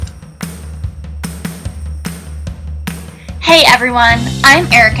Hey everyone,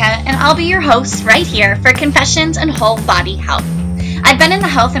 I'm Erica and I'll be your host right here for Confessions and Whole Body Health. I've been in the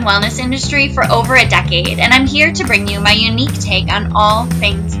health and wellness industry for over a decade and I'm here to bring you my unique take on all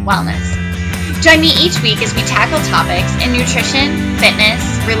things wellness. Join me each week as we tackle topics in nutrition, fitness,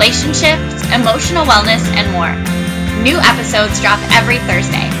 relationships, emotional wellness, and more. New episodes drop every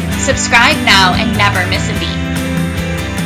Thursday. Subscribe now and never miss a beat.